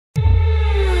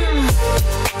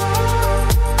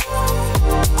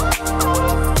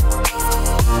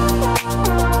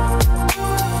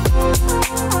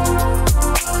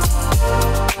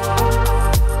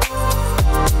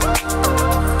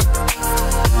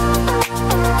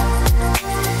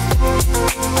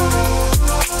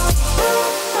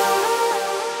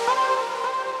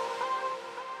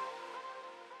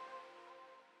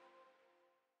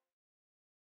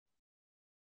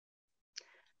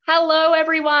Hello,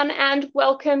 everyone, and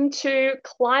welcome to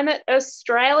Climate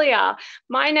Australia.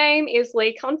 My name is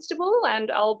Lee Constable, and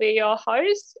I'll be your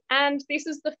host. And this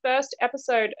is the first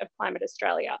episode of Climate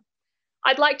Australia.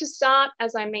 I'd like to start,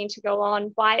 as I mean to go on,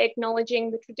 by acknowledging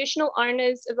the traditional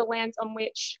owners of the lands on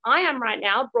which I am right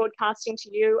now, broadcasting to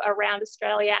you around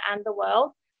Australia and the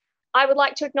world. I would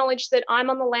like to acknowledge that I'm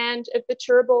on the land of the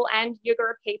Turrbal and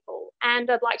Yugara people,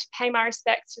 and I'd like to pay my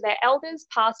respects to their elders,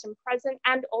 past and present,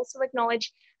 and also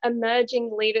acknowledge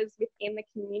emerging leaders within the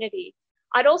community.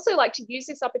 I'd also like to use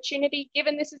this opportunity,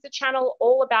 given this is a channel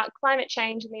all about climate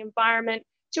change and the environment,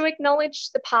 to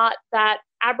acknowledge the part that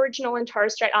Aboriginal and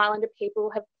Torres Strait Islander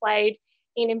people have played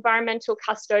in environmental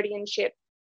custodianship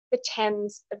for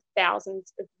tens of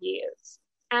thousands of years.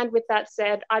 And with that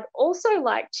said, I'd also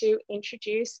like to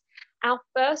introduce our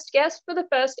first guest for the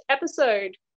first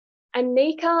episode.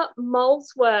 Anika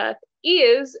Molesworth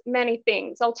is many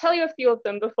things. I'll tell you a few of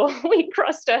them before we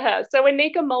cross to her. So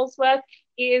Anika Molesworth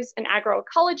is an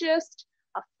agroecologist,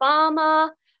 a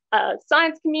farmer, a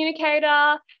science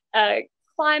communicator, a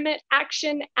climate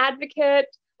action advocate,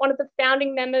 one of the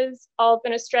founding members of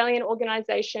an Australian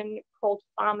organisation called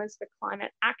Farmers for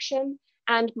Climate Action,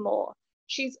 and more.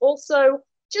 She's also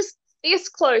just this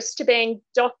close to being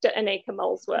Dr. Anika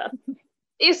Molesworth.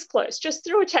 This close, just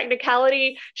through a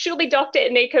technicality. She'll be Dr.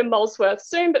 Anika Molesworth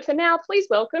soon, but for now, please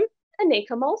welcome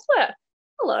Anika Molesworth.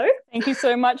 Hello. Thank you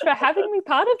so much for having me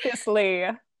part of this, Lee.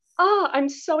 Oh, I'm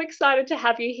so excited to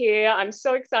have you here. I'm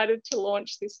so excited to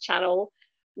launch this channel.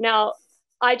 Now,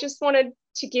 I just wanted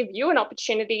to give you an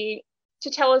opportunity to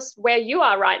tell us where you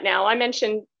are right now. I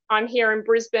mentioned I'm here in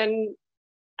Brisbane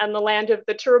and the land of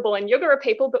the Turrbal and Yugara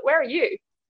people, but where are you?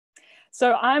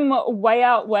 So I'm way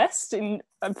out west, in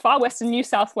far west in New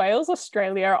South Wales,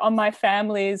 Australia, on my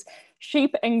family's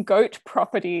sheep and goat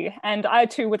property. And I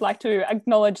too would like to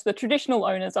acknowledge the traditional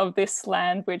owners of this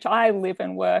land, which I live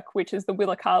and work, which is the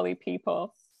Willakali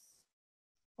people.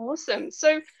 Awesome.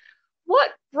 So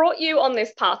what brought you on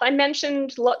this path? I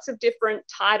mentioned lots of different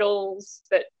titles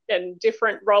and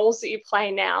different roles that you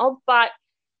play now, but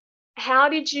how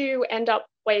did you end up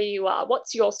where you are?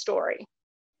 What's your story?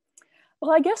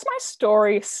 Well, I guess my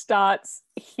story starts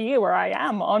here where I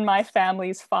am, on my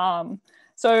family's farm.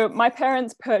 So my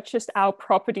parents purchased our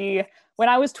property when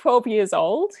I was 12 years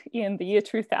old in the year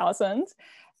 2000.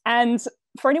 And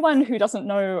for anyone who doesn't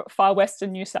know far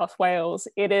western New South Wales,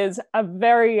 it is a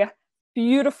very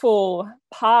beautiful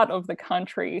part of the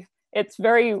country. It's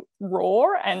very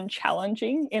raw and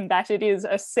challenging in that it is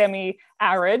a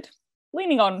semi-arid,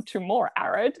 leaning on to more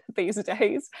arid these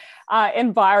days,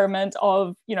 environment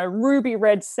of, ruby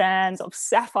red sands, of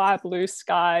sapphire blue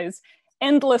skies,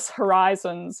 endless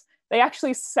horizons. They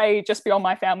actually say just beyond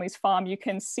my family's farm, you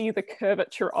can see the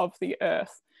curvature of the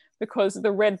earth because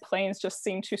the red plains just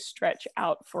seem to stretch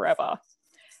out forever.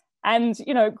 And,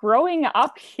 growing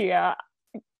up here,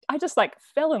 I just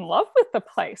fell in love with the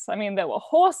place. I mean, there were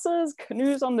horses,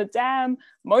 canoes on the dam,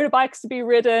 motorbikes to be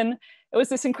ridden. It was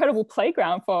this incredible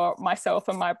playground for myself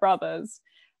and my brothers.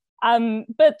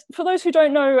 But for those who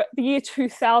don't know, the year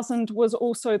 2000 was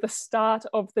also the start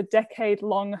of the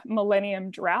decade-long millennium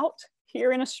drought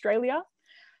here in Australia.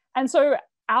 And so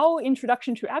our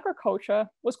introduction to agriculture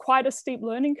was quite a steep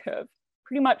learning curve.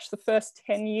 Pretty much the first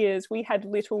 10 years, we had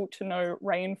little to no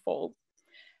rainfall.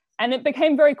 And it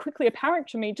became very quickly apparent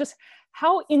to me just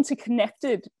how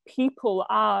interconnected people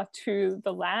are to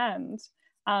the land.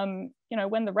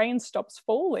 When the rain stops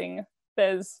falling,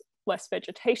 there's less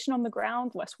vegetation on the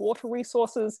ground, less water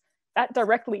resources. That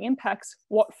directly impacts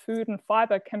what food and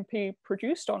fiber can be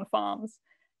produced on farms.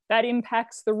 That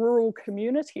impacts the rural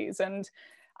communities, and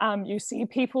you see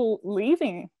people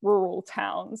leaving rural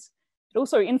towns. It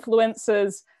also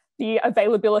influences the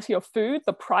availability of food,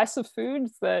 the price of food,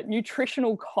 the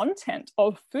nutritional content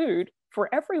of food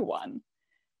for everyone.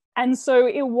 And so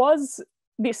it was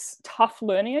this tough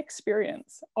learning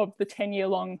experience of the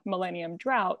 10-year-long millennium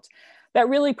drought that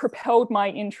really propelled my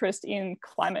interest in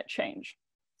climate change,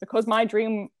 because my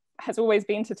dream has always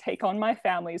been to take on my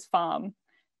family's farm.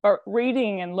 But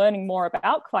reading and learning more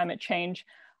about climate change,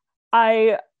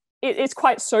 it's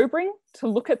quite sobering to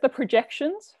look at the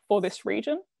projections for this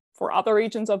region, for other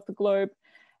regions of the globe,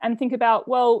 and think about,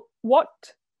 well, what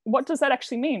does that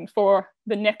actually mean for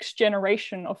the next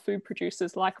generation of food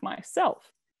producers like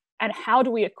myself? And how do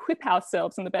we equip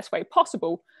ourselves in the best way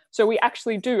possible so we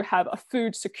actually do have a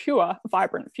food secure,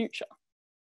 vibrant future?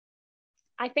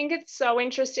 I think it's so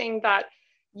interesting that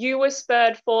you were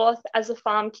spurred forth as a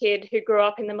farm kid who grew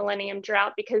up in the millennium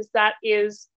drought, because that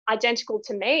is identical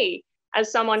to me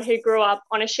as someone who grew up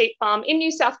on a sheep farm in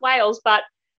New South Wales, but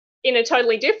in a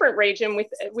totally different region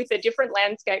with a different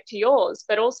landscape to yours,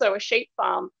 but also a sheep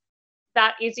farm,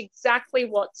 that is exactly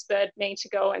what spurred me to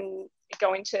go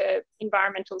into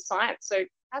environmental science. So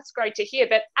that's great to hear.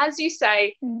 But as you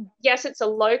say, yes, it's a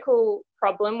local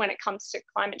problem when it comes to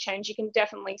climate change. You can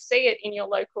definitely see it in your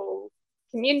local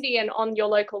community and on your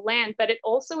local land, but it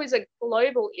also is a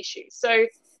global issue. So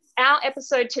our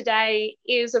episode today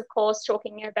is, of course,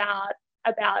 talking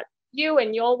about you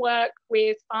and your work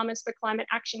with Farmers for Climate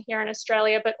Action here in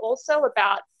Australia, but also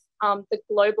about the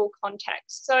global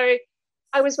context. So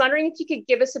I was wondering if you could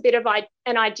give us a bit of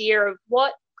an idea of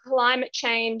what climate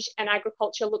change and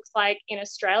agriculture looks like in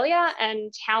Australia,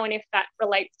 and how and if that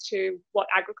relates to what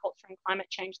agriculture and climate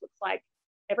change looks like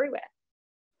everywhere.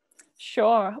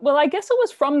 Sure. Well, I guess it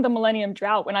was from the Millennium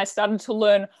Drought when I started to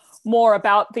learn more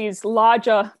about these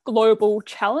larger global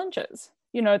challenges,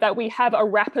 that we have a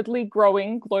rapidly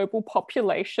growing global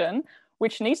population,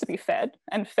 which needs to be fed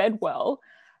and fed well,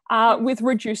 with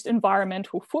reduced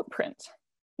environmental footprint.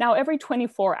 Now, every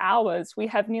 24 hours, we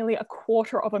have nearly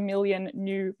 250,000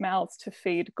 new mouths to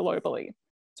feed globally.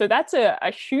 So that's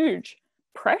a huge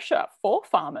pressure for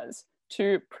farmers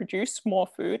to produce more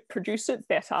food, produce it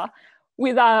better,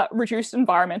 with a reduced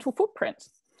environmental footprint.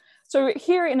 So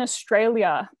here in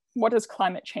Australia, what does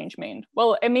climate change mean?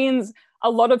 Well, it means a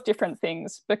lot of different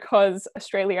things, because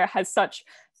Australia has such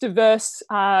diverse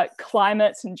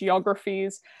climates and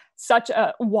geographies, such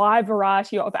a wide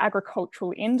variety of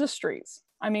agricultural industries.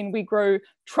 I mean, we grow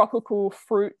tropical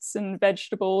fruits and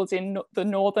vegetables in the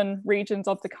northern regions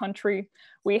of the country.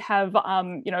 We have,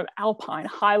 alpine,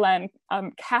 highland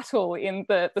cattle in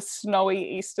the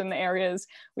snowy eastern areas.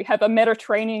 We have a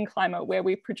Mediterranean climate where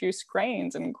we produce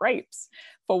grains and grapes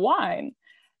for wine.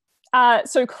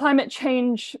 So climate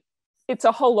change, it's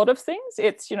a whole lot of things.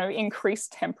 It's,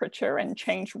 increased temperature and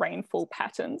changed rainfall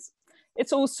patterns.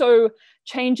 It's also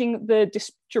changing the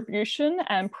distribution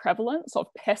and prevalence of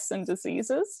pests and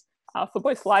diseases for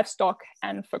both livestock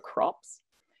and for crops.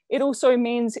 It also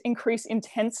means increased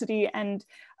intensity and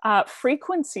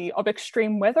frequency of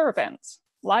extreme weather events,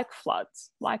 like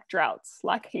floods, like droughts,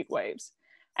 like heat waves.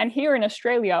 And here in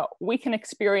Australia, we can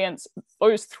experience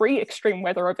those 3 extreme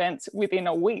weather events within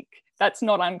a week. That's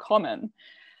not uncommon.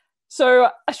 So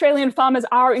Australian farmers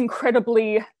are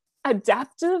incredibly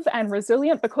adaptive and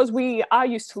resilient, because we are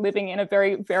used to living in a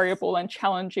very variable and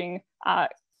challenging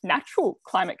natural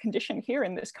climate condition here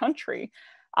in this country,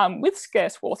 with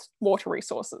scarce water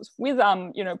resources, with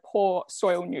poor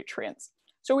soil nutrients.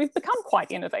 So we've become quite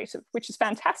innovative, which is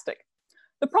fantastic.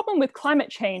 The problem with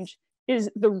climate change is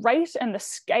the rate and the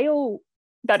scale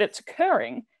that it's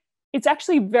occurring. It's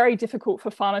actually very difficult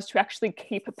for farmers to actually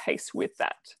keep a pace with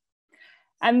that.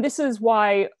 And this is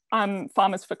why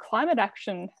Farmers for Climate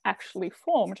Action actually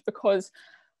formed, because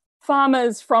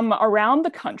farmers from around the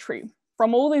country,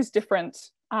 from all these different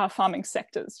farming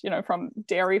sectors, from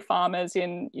dairy farmers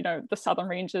in, the southern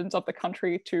regions of the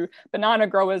country to banana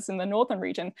growers in the northern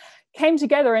region, came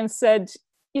together and said,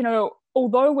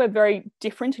 although we're very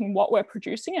different in what we're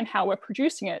producing and how we're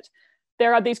producing it,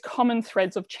 there are these common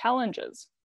threads of challenges.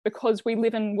 Because we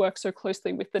live and work so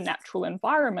closely with the natural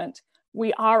environment,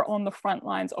 we are on the front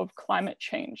lines of climate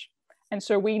change. And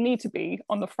so we need to be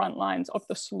on the front lines of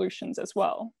the solutions as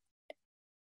well.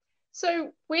 So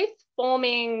with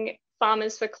forming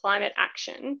Farmers for Climate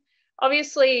Action,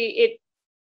 obviously it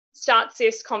starts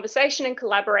this conversation and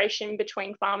collaboration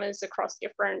between farmers across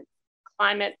different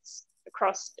climates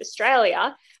across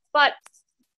Australia. But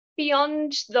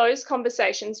beyond those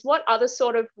conversations, what other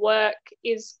sort of work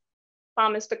is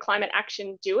Farmers for Climate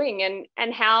Action doing,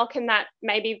 and how can that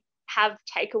maybe have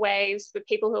takeaways for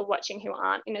people who are watching who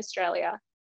aren't in Australia?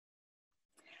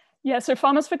 Yeah, so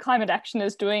Farmers for Climate Action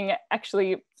is doing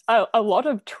actually a lot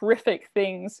of terrific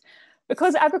things,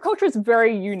 because agriculture is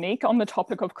very unique on the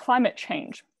topic of climate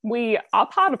change. We are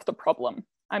part of the problem.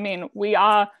 I mean, we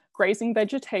are grazing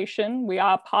vegetation, we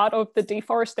are part of the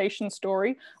deforestation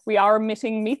story, we are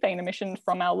emitting methane emissions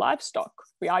from our livestock,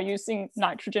 we are using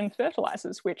nitrogen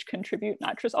fertilizers, which contribute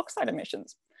nitrous oxide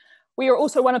emissions. We are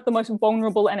also one of the most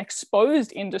vulnerable and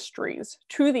exposed industries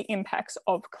to the impacts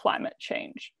of climate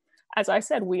change. As I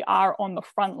said, we are on the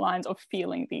front lines of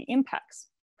feeling the impacts.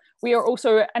 We are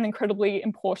also an incredibly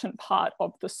important part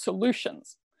of the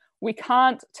solutions. We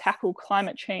can't tackle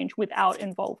climate change without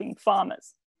involving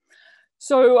farmers.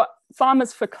 So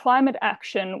Farmers for Climate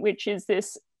Action, which is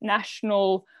this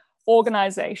national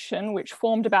organization which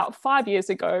formed about 5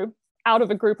 years ago out of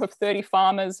a group of 30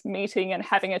 farmers meeting and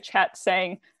having a chat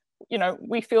saying,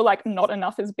 we feel like not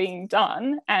enough is being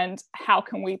done, and how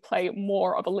can we play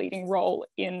more of a leading role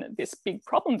in this big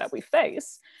problem that we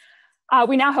face?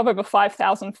 We now have over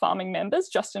 5,000 farming members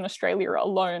just in Australia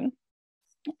alone.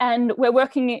 And we're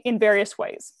working in various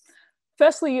ways.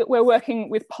 Firstly, we're working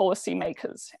with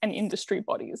policymakers and industry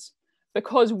bodies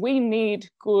because we need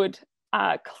good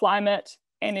climate,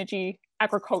 energy,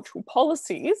 agricultural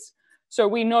policies so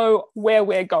we know where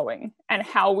we're going and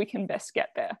how we can best get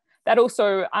there. That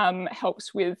also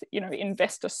helps with,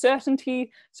 investor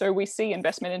certainty. So we see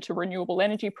investment into renewable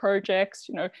energy projects,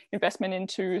 investment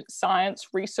into science,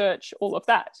 research, all of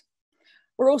that.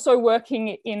 We're also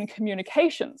working in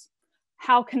communications.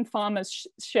 How can farmers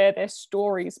share their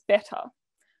stories better?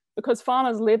 Because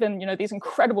farmers live in, these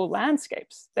incredible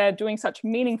landscapes. They're doing such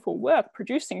meaningful work,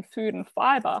 producing food and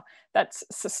fiber that's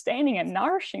sustaining and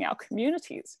nourishing our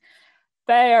communities.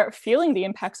 They're feeling the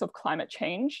impacts of climate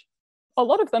change. A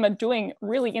lot of them are doing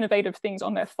really innovative things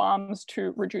on their farms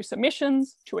to reduce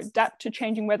emissions, to adapt to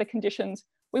changing weather conditions.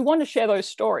 We want to share those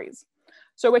stories.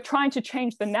 So we're trying to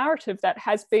change the narrative that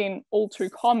has been all too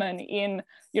common in,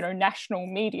 national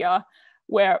media,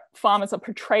 where farmers are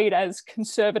portrayed as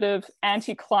conservative,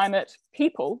 anti-climate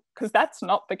people, because that's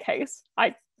not the case.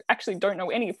 I actually don't know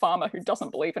any farmer who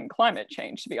doesn't believe in climate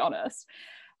change, to be honest.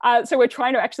 So we're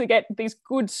trying to actually get these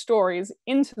good stories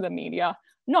into the media,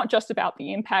 not just about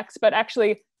the impacts, but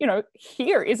actually,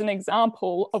 here is an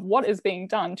example of what is being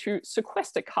done to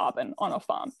sequester carbon on a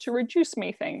farm, to reduce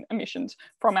methane emissions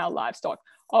from our livestock,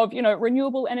 of,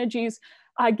 renewable energies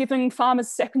giving farmers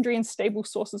secondary and stable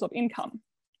sources of income.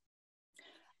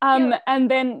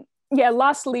 And then,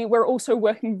 lastly, we're also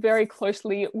working very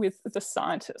closely with the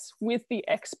scientists, with the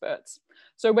experts.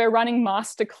 So we're running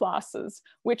master classes,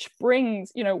 which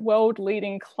brings,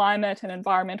 world-leading climate and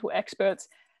environmental experts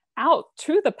out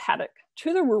to the paddock,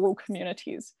 to the rural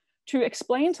communities, to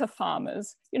explain to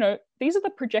farmers, these are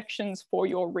the projections for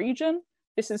your region.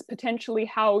 This is potentially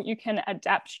how you can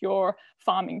adapt your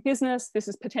farming business. This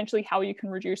is potentially how you can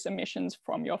reduce emissions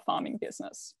from your farming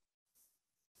business.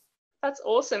 That's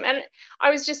awesome. And I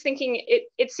was just thinking,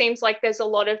 it seems like there's a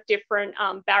lot of different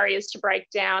barriers to break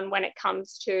down when it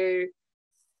comes to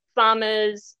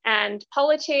farmers and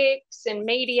politics and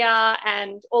media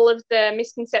and all of the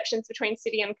misconceptions between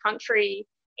city and country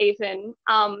even.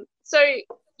 So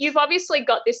you've obviously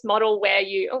got this model where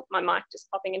my mic just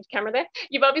popping into camera there.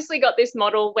 You've obviously got this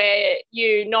model where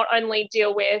you not only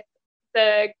deal with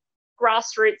the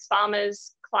grassroots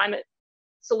farmers' climate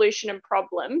solution and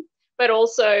problem, but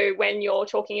also when you're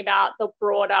talking about the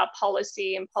broader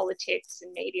policy and politics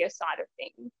and media side of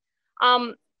things.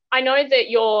 I know that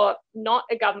you're not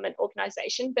a government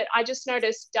organisation, but I just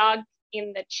noticed Doug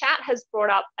in the chat has brought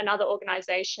up another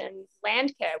organisation,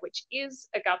 Landcare, which is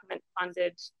a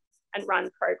government-funded and run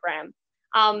program.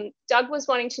 Doug was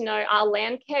wanting to know, are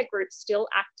Landcare groups still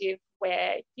active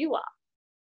where you are?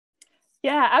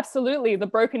 Yeah, absolutely. The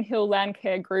Broken Hill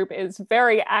Landcare group is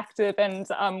very active, and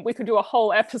we could do a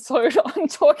whole episode on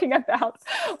talking about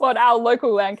what our local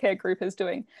Landcare group is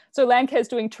doing. So Landcare is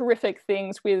doing terrific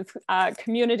things with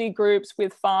community groups,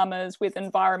 with farmers, with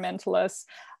environmentalists,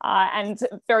 and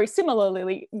very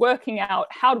similarly working out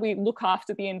how do we look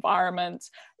after the environment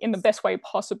in the best way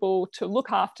possible to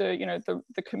look after,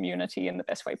 the community in the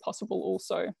best way possible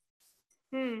also.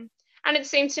 And it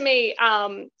seems to me,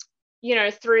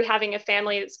 through having a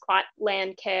family that's quite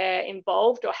land care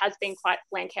involved or has been quite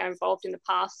land care involved in the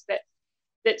past,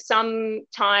 that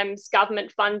sometimes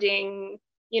government funding,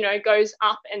 goes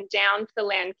up and down for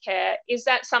land care. Is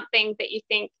that something that you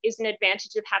think is an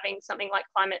advantage of having something like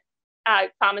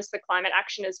Farmers for Climate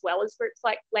Action as well as groups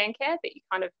like land care, that you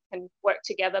kind of can work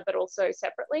together but also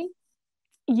separately?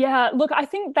 Yeah, look, I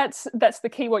think that's the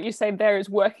key. What you say there is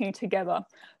working together.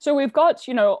 So we've got,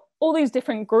 all these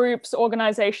different groups,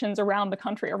 organizations around the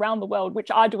country, around the world,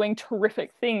 which are doing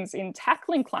terrific things in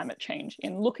tackling climate change,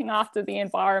 in looking after the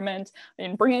environment,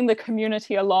 in bringing the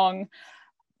community along.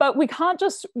 But we can't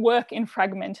just work in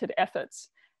fragmented efforts.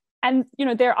 And,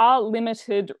 there are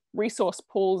limited resource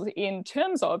pools in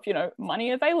terms of, money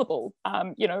available,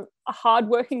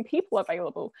 hardworking people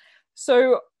available.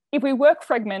 So if we work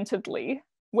fragmentedly,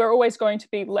 we're always going to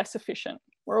be less efficient.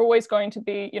 We're always going to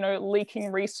be,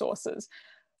 leaking resources.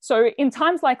 So in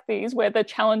times like these, where the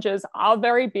challenges are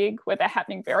very big, where they're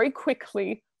happening very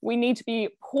quickly, we need to be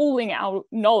pooling our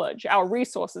knowledge, our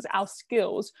resources, our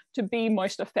skills to be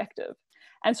most effective.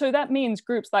 And so that means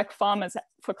groups like Farmers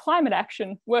for Climate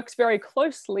Action works very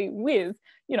closely with,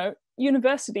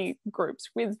 university groups,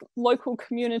 with local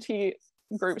community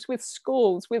groups, with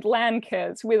schools, with land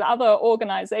cares, with other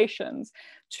organizations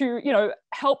to,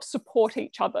 help support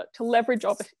each other, to leverage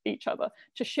off each other,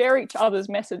 to share each other's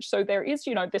message. So there is,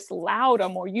 this louder,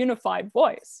 more unified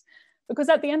voice. Because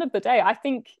at the end of the day, I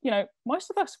think,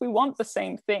 most of us, we want the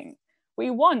same thing. We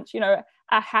want,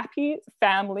 a happy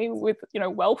family with,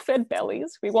 well-fed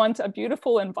bellies. We want a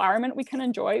beautiful environment we can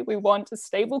enjoy. We want a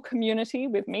stable community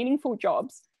with meaningful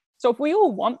jobs. So if we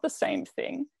all want the same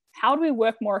thing, how do we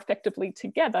work more effectively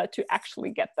together to actually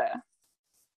get there?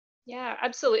 Yeah,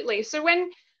 absolutely. So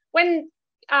when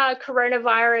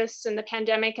coronavirus and the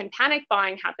pandemic and panic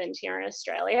buying happened here in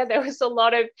Australia, there was a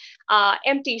lot of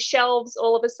empty shelves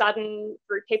all of a sudden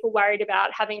through people worried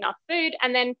about having enough food.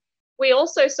 And then we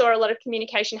also saw a lot of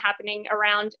communication happening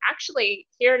around, actually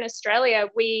here in Australia,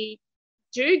 we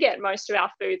do get most of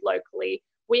our food locally.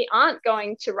 We aren't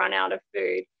going to run out of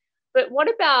food. But what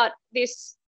about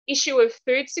this issue of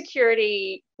food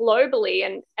security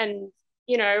globally and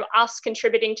us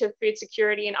contributing to food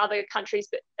security in other countries,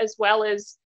 but as well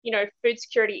as, food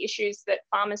security issues that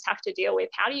farmers have to deal with?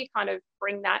 How do you kind of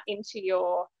bring that into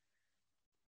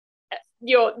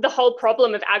the whole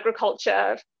problem of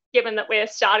agriculture, given that we're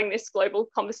starting this global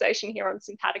conversation here on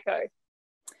Cimpatico?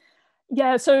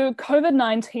 Yeah, so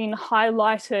COVID-19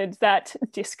 highlighted that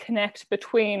disconnect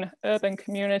between urban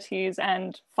communities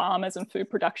and farmers and food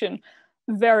production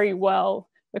very well,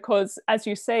 because as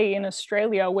you say, in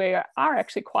Australia, we are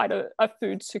actually quite a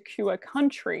food secure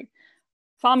country.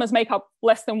 Farmers make up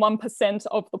less than 1%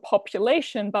 of the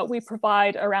population, but we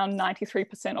provide around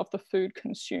 93% of the food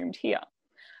consumed here.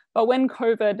 But when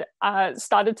COVID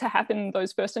started to happen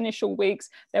those first initial weeks,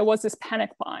 there was this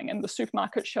panic buying and the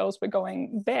supermarket shelves were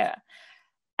going bare.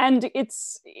 And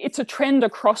it's a trend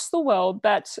across the world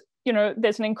that,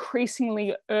 there's an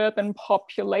increasingly urban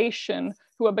population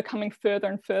who are becoming further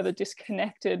and further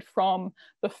disconnected from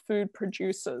the food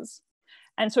producers.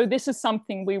 And so this is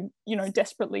something we,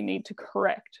 desperately need to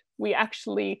correct. We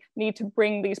actually need to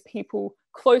bring these people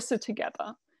closer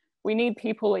together. We need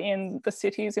people in the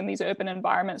cities, in these urban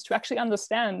environments, to actually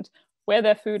understand where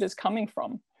their food is coming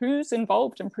from, who's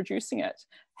involved in producing it,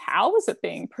 how is it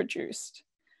being produced?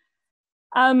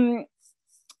 And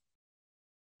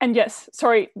yes,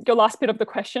 sorry, your last bit of the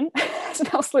question has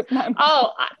now slipped my mind.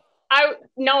 Oh,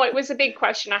 no, it was a big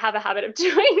question. I have a habit of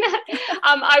doing that.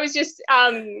 I was just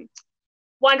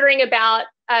wondering about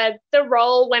the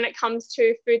role when it comes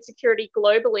to food security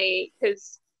globally,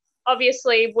 because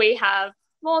obviously we have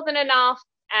more than enough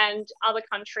and other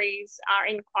countries are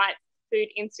in quite food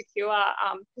insecure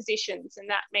positions,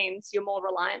 and that means you're more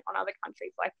reliant on other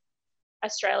countries like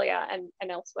Australia and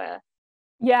elsewhere.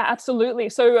 Yeah, absolutely.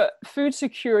 So food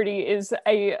security is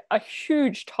a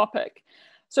huge topic.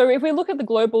 So if we look at the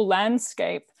global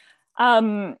landscape,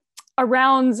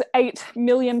 around 8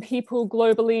 million people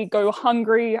globally go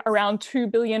hungry. Around 2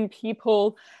 billion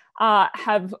people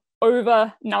have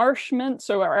overnourishment,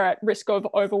 so are at risk of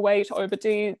overweight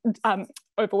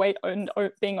and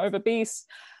being obese.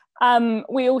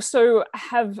 We also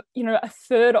have, a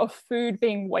third of food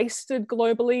being wasted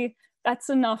globally.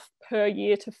 That's enough per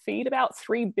year to feed about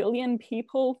 3 billion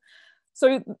people.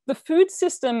 So the food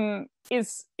system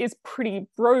is pretty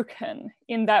broken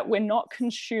in that we're not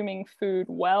consuming food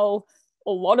well.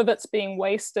 A lot of it's being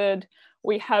wasted.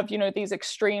 We have, these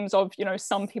extremes of,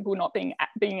 some people not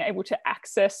being able to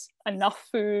access enough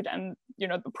food and,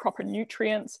 the proper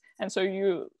nutrients. And so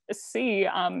you see,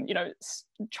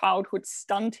 childhood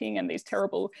stunting and these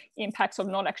terrible impacts of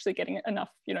not actually getting enough,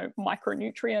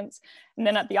 micronutrients. And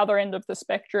then at the other end of the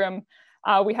spectrum,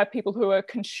 we have people who are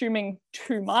consuming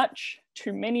too much,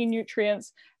 too many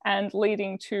nutrients, and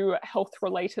leading to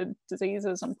health-related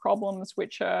diseases and problems,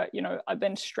 which are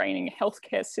then straining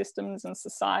healthcare systems and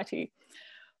society.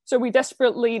 So we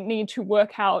desperately need to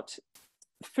work out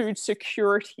food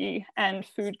security and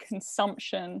food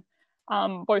consumption,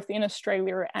 both in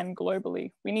Australia and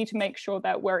globally. We need to make sure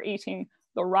that we're eating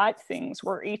the right things,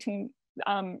 we're eating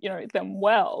them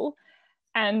well,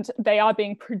 and they are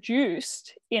being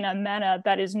produced in a manner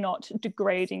that is not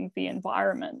degrading the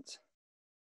environment.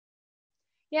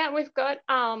 Yeah, we've got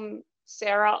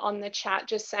Sarah on the chat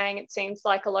just saying it seems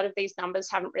like a lot of these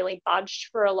numbers haven't really budged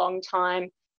for a long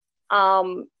time.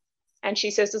 And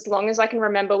she says, as long as I can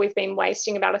remember, we've been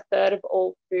wasting about a third of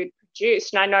all food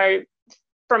produced. And I know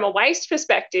from a waste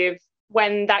perspective,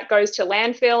 when that goes to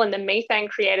landfill and the methane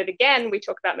created again, we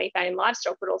talk about methane in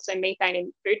livestock, but also methane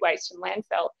in food waste and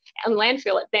landfill. And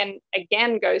landfill, it then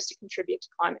again goes to contribute to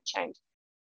climate change.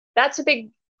 That's a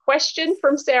big question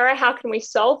from Sarah. How can we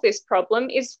solve this problem?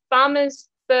 Is Farmers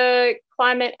for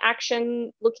Climate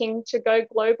Action looking to go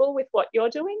global with what you're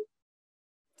doing?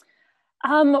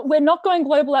 We're not going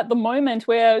global at the moment.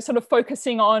 We're sort of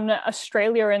focusing on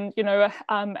Australia and,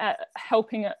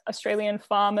 helping Australian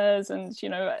farmers and,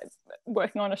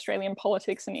 working on Australian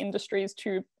politics and industries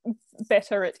to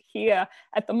better it here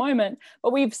at the moment,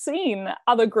 but we've seen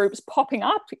other groups popping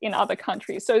up in other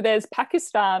countries. So there's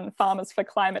Pakistan Farmers for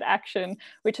Climate Action,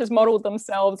 which has modeled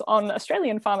themselves on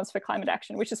Australian Farmers for Climate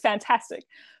Action, which is fantastic.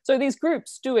 So these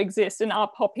groups do exist and are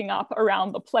popping up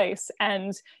around the place.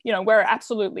 And, you know, we're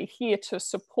absolutely here to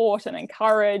support and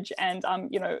encourage and,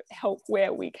 you know, help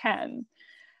where we can.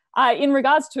 In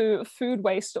regards to food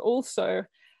waste also,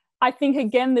 I think,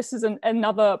 again, this is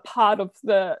another part of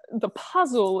the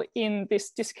puzzle in this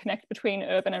disconnect between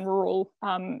urban and rural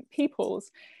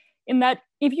peoples, in that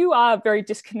if you are very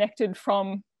disconnected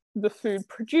from the food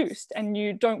produced and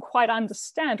you don't quite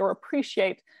understand or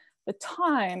appreciate the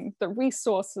time, the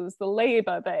resources, the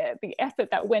labor, the effort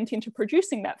that went into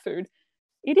producing that food,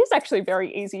 it is actually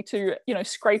very easy to, you know,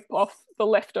 scrape off the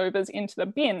leftovers into the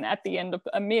bin at the end of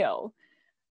a meal.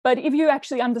 But if you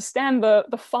actually understand the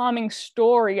farming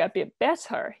story a bit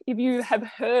better, if you have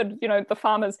heard, you know, the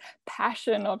farmer's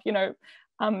passion of,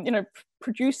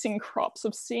 producing crops,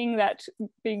 of seeing that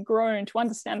being grown, to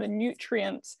understand the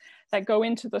nutrients that go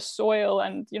into the soil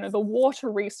and, you know, the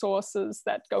water resources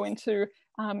that go into,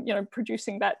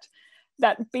 producing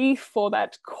that beef or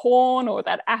that corn or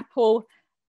that apple,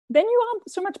 then you are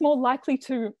so much more likely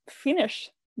to finish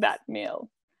that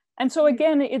meal. And so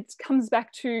again, it comes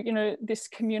back to, you know, this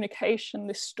communication,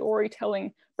 this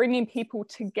storytelling, bringing people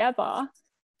together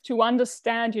to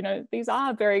understand, you know, these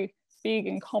are very big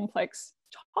and complex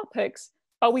topics,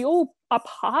 but we all are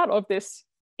part of this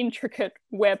intricate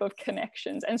web of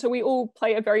connections. And so we all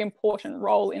play a very important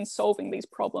role in solving these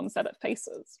problems that it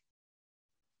faces.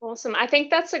 Awesome. I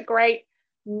think that's a great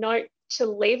note to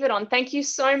leave it on. Thank you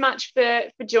so much for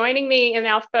joining me in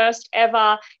our first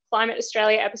ever Climate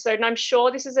Australia episode. And I'm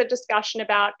sure this is a discussion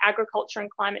about agriculture and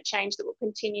climate change that will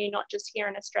continue not just here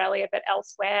in Australia, but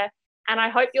elsewhere. And I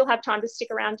hope you'll have time to stick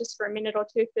around just for a minute or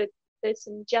two for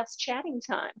some just chatting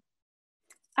time.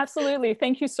 Absolutely.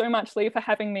 Thank you so much, Lee, for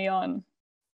having me on.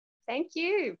 Thank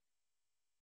you.